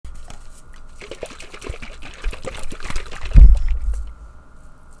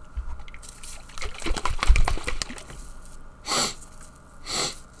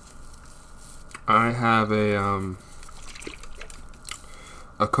I have a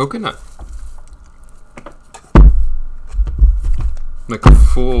coconut, like a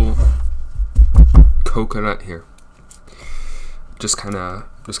full coconut here, just kind of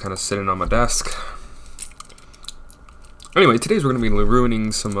sitting on my desk. Anyway, today's we're gonna be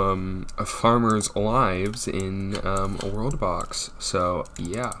ruining some farmers' lives in a WorldBox. So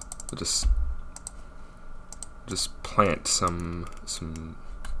yeah, we'll just plant some.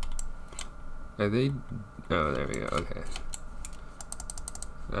 Are they? Oh, there we go. Okay.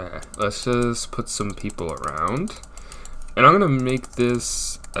 Alright, let's just put some people around, and I'm gonna make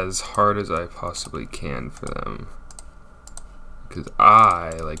this as hard as I possibly can for them, because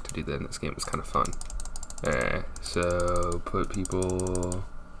I like to do that in this game. It's kind of fun. Alright, so put people.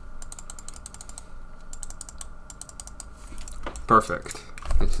 Perfect.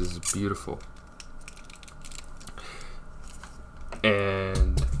 This is beautiful.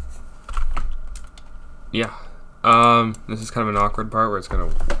 And yeah, this is kind of an awkward part where it's gonna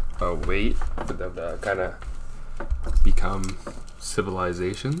wait for them to kind of become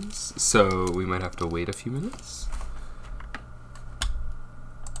civilizations. So we might have to wait a few minutes.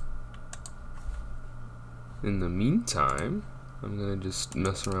 In the meantime, I'm gonna just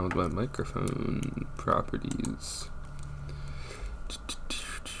mess around with my microphone properties.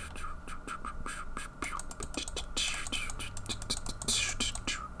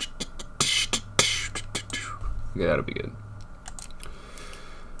 Okay, that'll be good.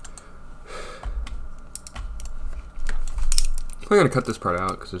 I'm gonna cut this part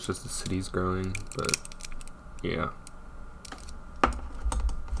out because it's just the city's growing, but yeah.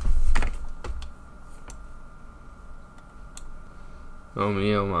 Oh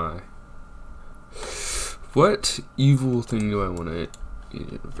me, oh my. What evil thing do I want to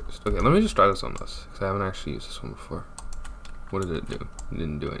eat first? Okay, let me just try this on this, because I haven't actually used this one before. What did it do? It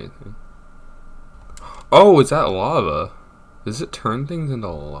didn't do anything. Oh, is that lava? Does it turn things into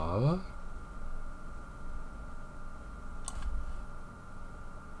lava?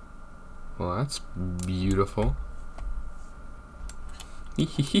 Well, that's beautiful.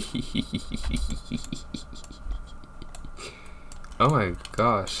 Oh my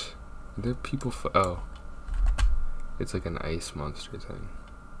gosh. Are there people oh. It's like an ice monster thing.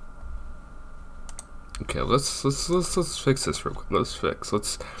 Okay, let's fix this real quick. Let's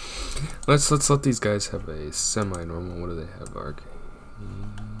let these guys have a semi-normal. What do they have? Arcade.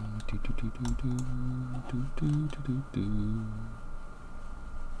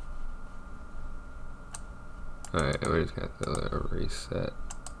 Alright, we're just gonna have to erase that.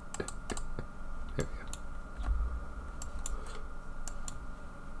 There we go.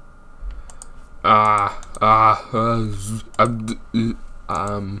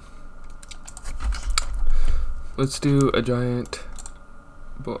 Let's do a giant.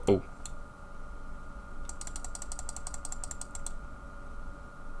 Oh.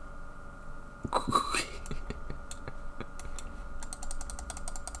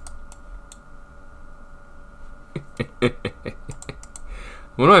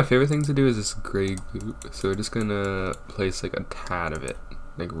 One of my favorite things to do is this gray goo. So we're just gonna place like a tad of it,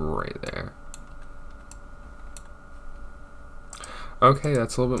 like right there. Okay,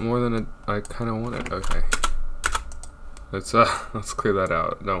 that's a little bit more than I kind of wanted. Okay. Let's clear that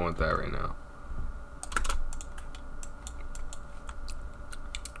out. Don't want that right now.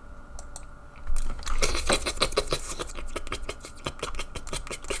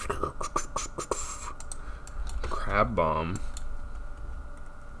 Crab bomb.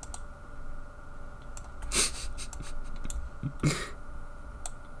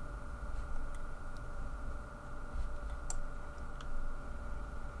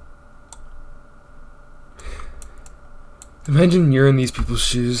 Imagine you're in these people's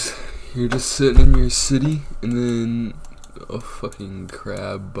shoes. You're just sitting in your city, and then a fucking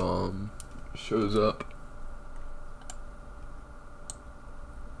crab bomb shows up.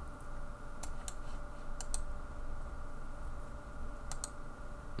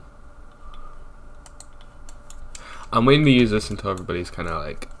 I'm waiting to use this until everybody's kind of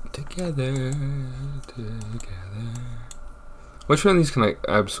like together. Which one of these can I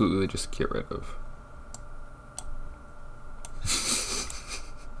absolutely just get rid of?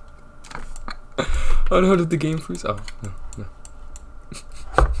 Oh no, did the game freeze? Oh, no.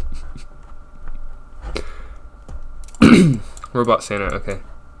 Robot Santa, okay.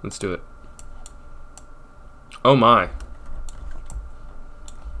 Let's do it. Oh my.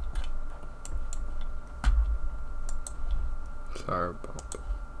 Sorry about that.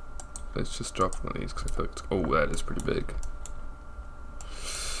 Let's just drop one of these because I feel like it's, oh, that is pretty big.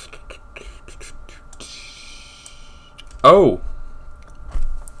 Oh!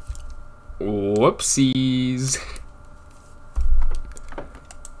 Whoopsies.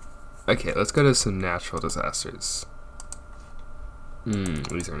 Okay, let's go to some natural disasters.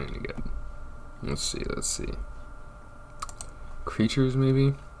 These aren't any good. Let's see. Creatures,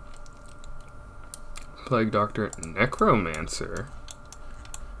 maybe? Plague Doctor, Necromancer.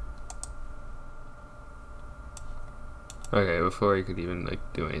 Okay, before he could even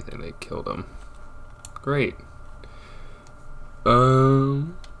like do anything, they killed him. Great.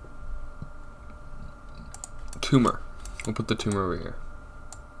 Tumor. We'll put the tumor over here.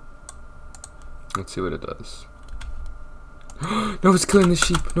 Let's see what it does. No, it's killing the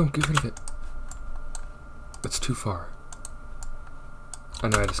sheep. No, get rid of it. It's too far. I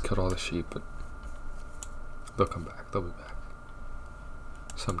know I just killed all the sheep, but they'll come back. They'll be back.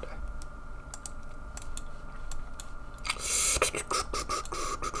 Someday.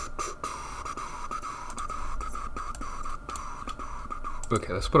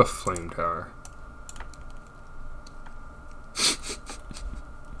 Okay, let's put a flame tower.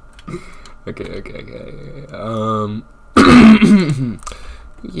 Okay.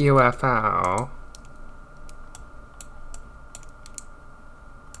 UFO.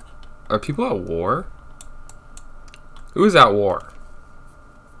 Are people at war? Who is at war?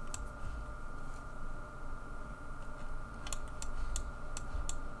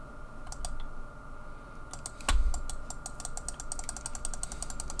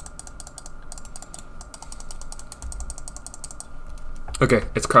 Okay,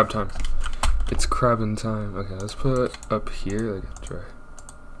 it's crab time. It's crabbing time. Okay, let's put it up here. Like, try.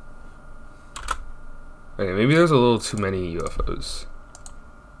 Okay, maybe there's a little too many UFOs.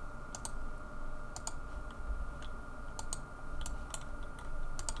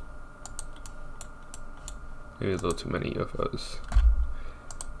 Maybe a little too many UFOs.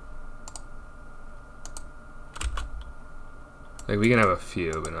 Like, we can have a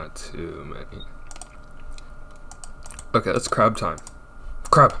few, but not too many. Okay, that's crab time.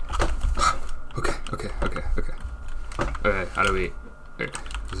 Crab! Okay. Okay, how do we... Okay,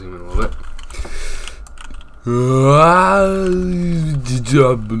 zoom in a little bit.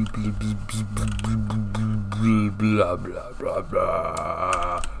 Blah, blah, blah,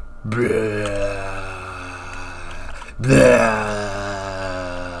 blah.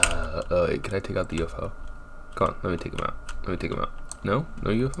 Oh, wait, can I take out the UFO? Come on, let me take him out. No?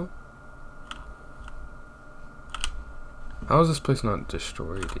 No UFO? How is this place not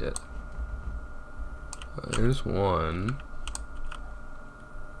destroyed yet? There's one.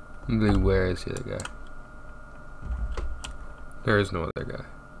 Where is the other guy? There is no other guy.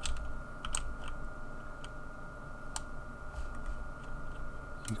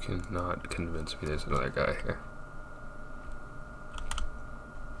 You cannot convince me there's another guy here.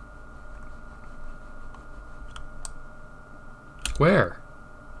 Where?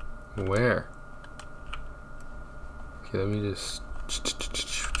 Where? Okay, let me just...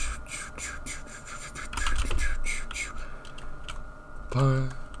 Bye.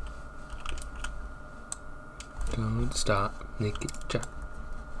 Don't stop, Nicky Chop.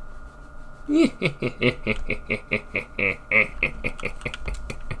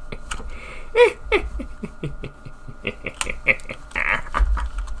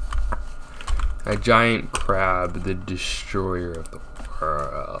 A giant crab, the destroyer of the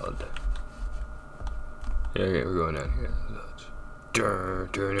world. Yeah, okay, we're going down here. Dun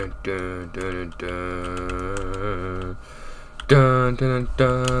dun dun dun dun dun dun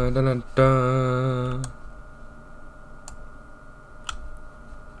dun dun dun.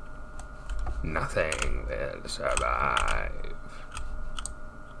 Nothing will survive.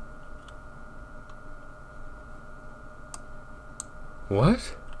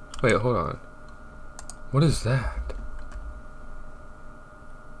 What? Wait, hold on. What is that?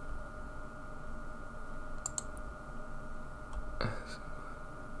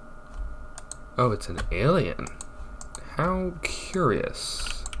 Oh, it's an alien. How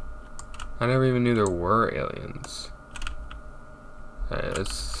curious. I never even knew there were aliens. Alright,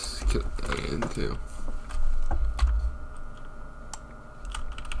 let's kill the alien too.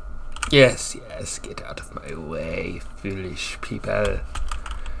 Yes, yes, get out of my way, foolish people.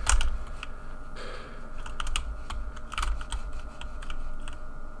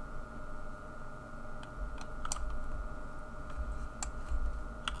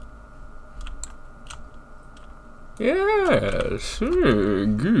 Yes,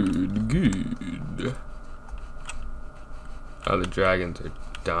 good. Oh, the dragons are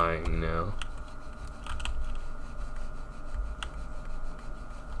dying now.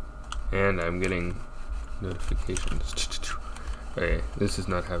 And I'm getting notifications. Okay, this is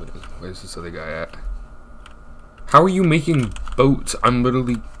not happening. Where's this other guy at? How are you making boats? I'm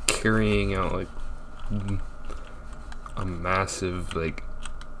literally carrying out like a massive like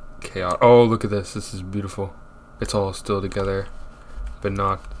chaos. Oh, look at this. This is beautiful. It's all still together, but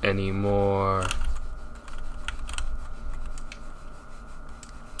not anymore.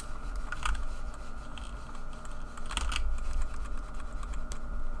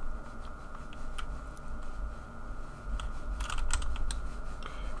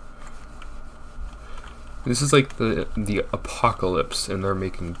 This is like the apocalypse, and they're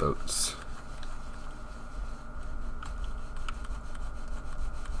making boats.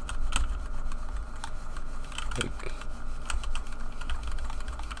 Like,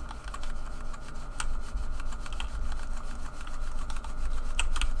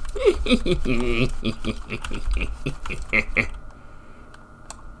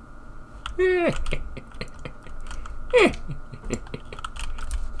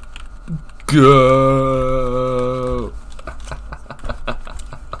 go.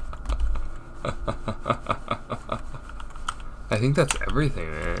 I think that's everything,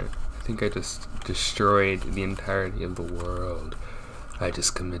 man. I think I just destroyed the entirety of the world. I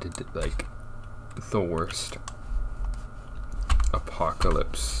just committed like the worst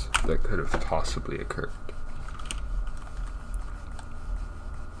apocalypse that could have possibly occurred.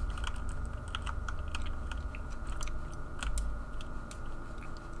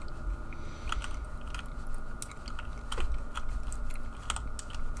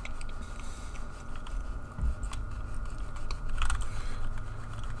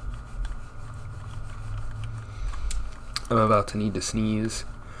 I'm about to need to sneeze.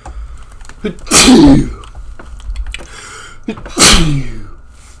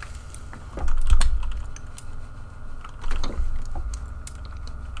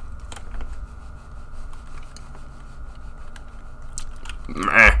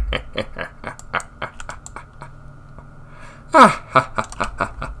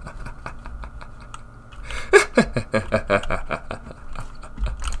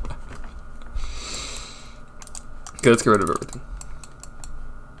 Okay, let's get rid of everything.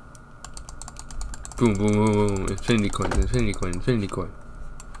 Boom, boom, boom, boom. Infinity coin, infinity coin, infinity coin.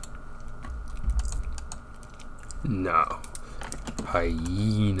 No.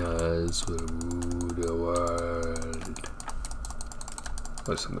 Hyenas will rule the world.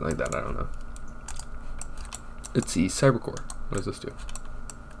 Or something like that, I don't know. Let's see, Cybercore. What does this do?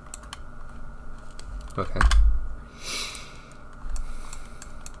 Okay.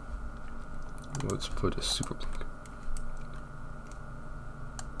 Let's put a super blink.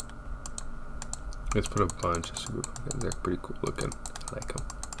 Let's put a bunch of super blink in there. Pretty cool looking. I like them.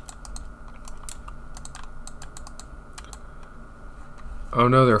 Oh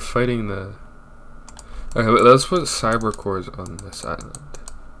no, they're fighting the... Okay, wait, let's put cybercores on this island.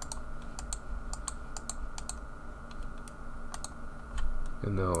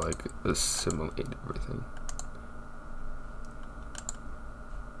 And they'll like assimilate everything.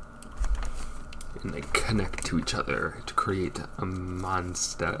 And they connect to each other to create a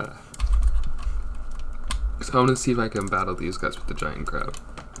monster. So I want to see if I can battle these guys with the giant crab.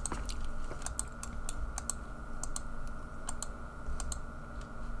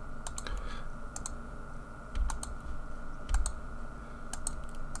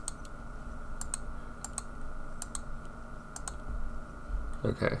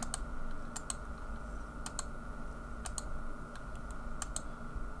 Okay.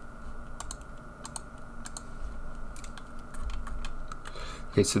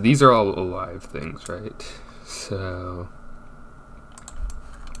 Okay, so these are all alive things, right? So,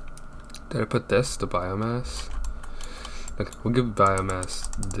 did I put this to biomass? Okay, we'll give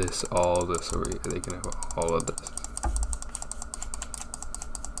biomass this, all this over here. They can have all of this.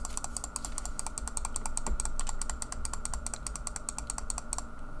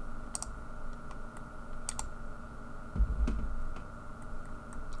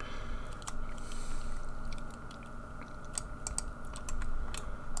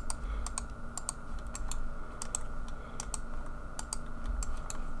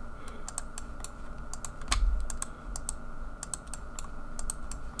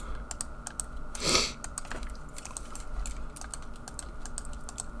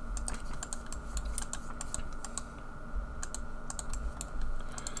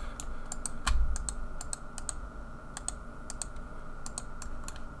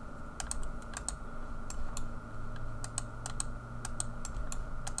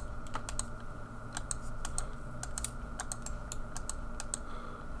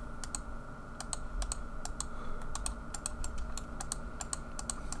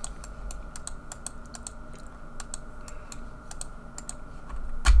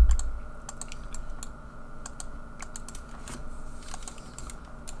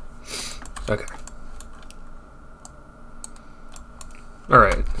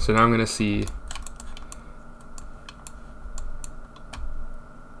 Alright, so now I'm gonna see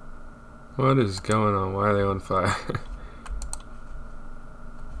what is going on. Why are they on fire?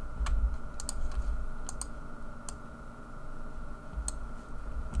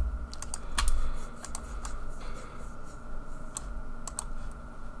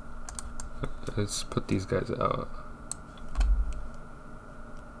 Let's put these guys out.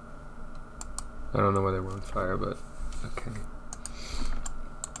 I don't know why they were on fire, but okay.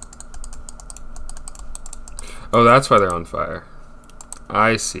 Oh, that's why they're on fire.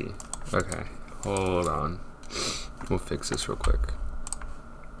 I see. Okay, hold on. We'll fix this real quick.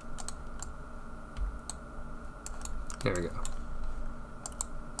 There we go.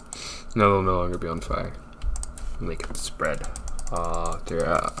 Now they'll no longer be on fire. And they can spread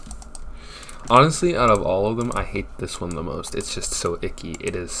throughout. Honestly, out of all of them, I hate this one the most. It's just so icky.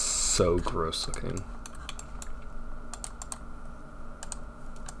 It is so gross looking.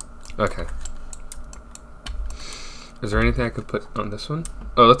 Okay. Is there anything I could put on this one?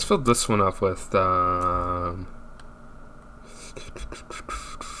 Oh, let's fill this one up with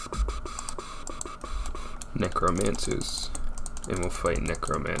necromancers. And we'll fight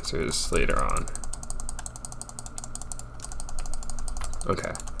necromancers later on.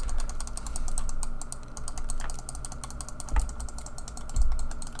 Okay.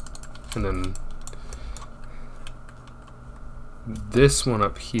 And then this one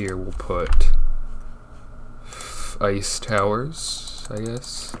up here we'll put ice towers, I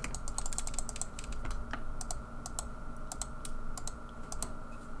guess.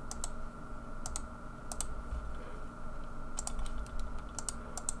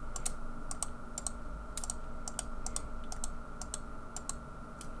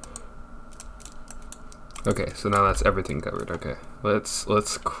 Okay, so now that's everything covered. Okay, let's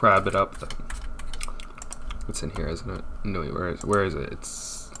crab it up then. It's in here, isn't it? No, where is it?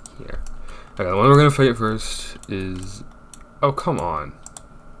 It's here. Okay, the one we're gonna fight first is. Oh, come on.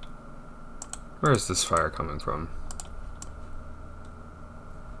 Where is this fire coming from?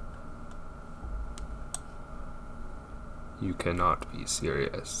 You cannot be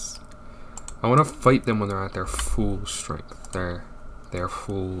serious. I want to fight them when they're at their full strength. Their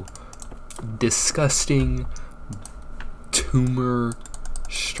full disgusting tumor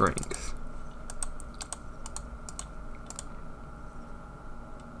strength.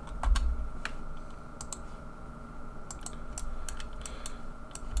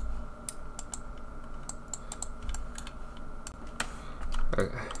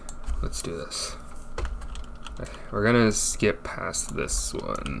 Okay, let's do this. Okay, we're gonna skip past this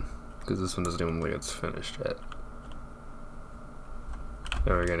one because this one doesn't even look like it's finished yet.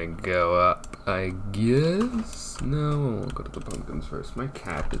 And we're gonna go up, I guess. No, we'll go to the pumpkins first. My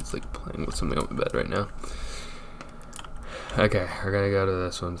cat is like playing with something on the bed right now. Okay, we're gonna go to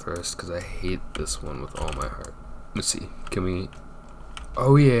this one first because I hate this one with all my heart. Let's see, can we?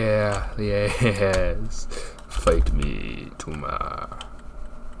 Oh yeah, yes. Fight me, Tumor.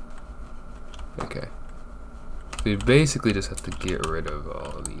 Okay. We basically just have to get rid of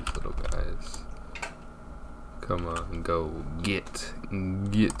all of these little guys. Come on, go get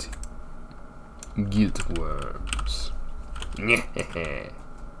worms. Hey,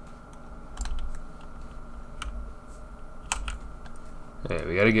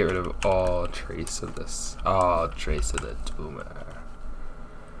 we gotta get rid of all trace of this. All trace of the tumor.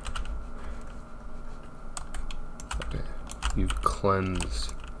 Okay, you've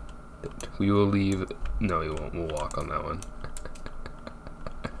cleansed it. We will leave. No, we won't. We'll walk on that one.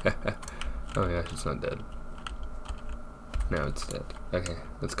 Oh my gosh, it's not dead. Now it's dead. Okay,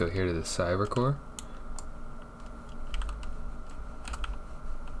 let's go here to the cyber core.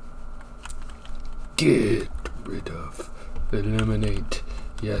 Get rid of. Eliminate.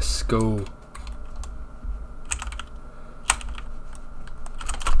 Yes, go.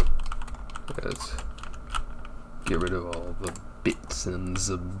 Let's get rid of all the bits and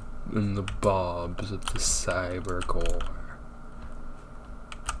the bobs of the cyber core.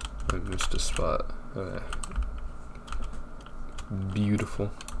 I missed a spot. Okay.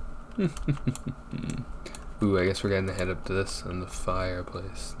 Beautiful. Ooh, I guess we're getting to head up to this and the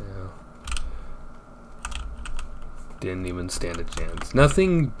fireplace now. Didn't even stand a chance.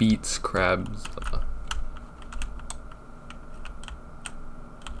 Nothing beats crabs.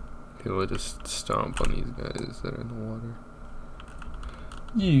 Okay, we'll just stomp on these guys that are in the water.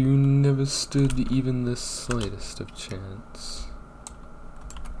 You never stood even the slightest of chance.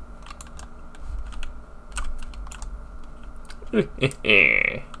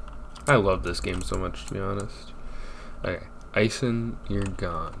 I love this game so much, to be honest. Okay, Ison, you're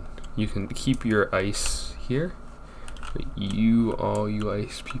gone. You can keep your ice here, But you, all you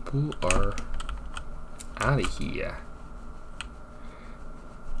ice people, are out of here.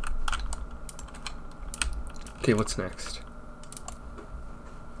 Okay, what's next?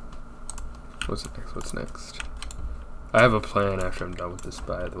 What's next? What's next? I have a plan after I'm done with this,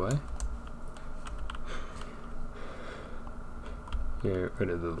 by the way. Get rid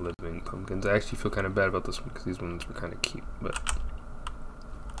of the living pumpkins. I actually feel kind of bad about this one because these ones were kind of cute, but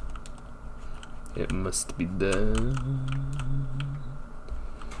it must be done.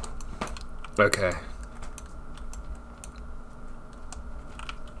 Okay.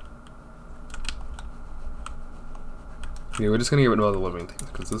 Yeah, we're just gonna get rid of all the living things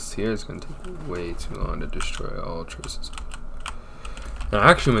because this here is gonna take way too long to destroy all traces. Now,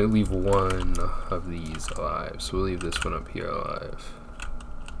 I actually might leave one of these alive, so we'll leave this one up here alive.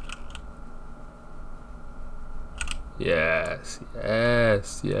 Yes,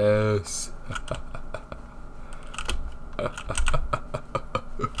 yes, yes.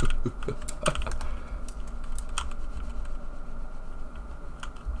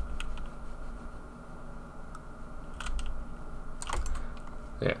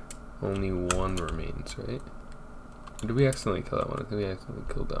 Yeah, only one remains, right? Or did we accidentally kill that one? I think we accidentally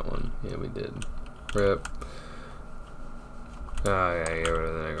killed that one. Yeah, we did. Rip. Ah, yeah, get rid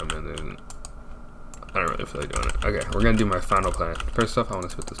of the next one. I don't really feel like doing it. Okay, we're gonna do my final plan. First off, I want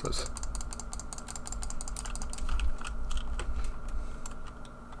to see what this was.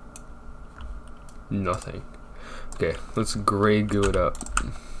 Nothing. Okay, let's gray goo it up.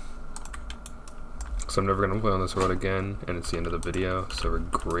 So I'm never gonna play on this world again, and it's the end of the video, so we're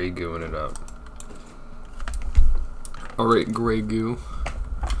gray gooing it up. Alright, gray goo.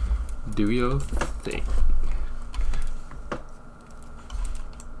 Do your thing.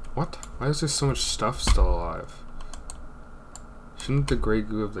 What? Why is there so much stuff still alive? Shouldn't the gray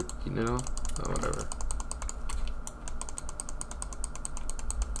goo have, like, eaten it all? Oh, whatever.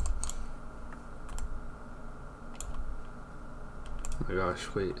 Oh my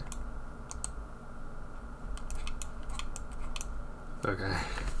gosh, wait. Okay.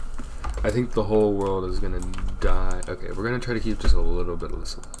 I think the whole world is gonna die. Okay, we're gonna try to keep just a little bit of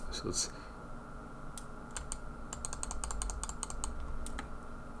this alive. So let's.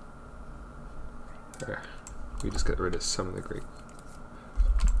 There. We just got rid of some of the grape.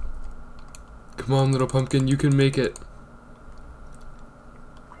 Come on, little pumpkin, you can make it.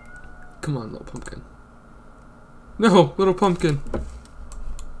 Come on, little pumpkin. No, little pumpkin.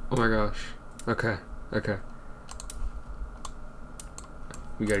 Oh my gosh. Okay, okay.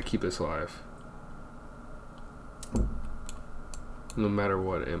 We gotta keep this alive. No matter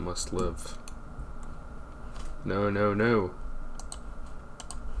what, it must live. No, no, no.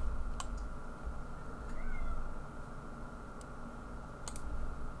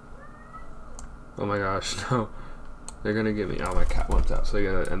 Oh my gosh, no. They're gonna get me. Oh, my cat wants out, so I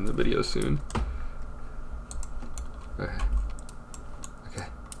gotta end the video soon. Okay. Okay.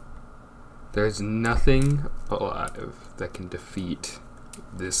 There's nothing alive that can defeat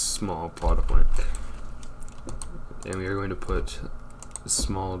this small plot of land. And we are going to put a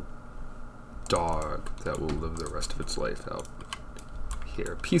small dog that will live the rest of its life out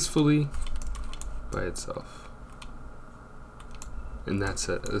here peacefully by itself. And that's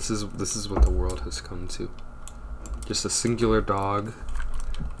it. This is what the world has come to. Just a singular dog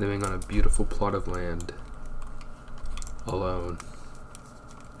living on a beautiful plot of land alone.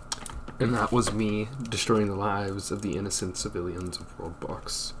 And that was me destroying the lives of the innocent civilians of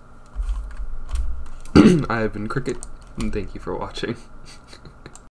WorldBox. I have been Cricket, and thank you for watching.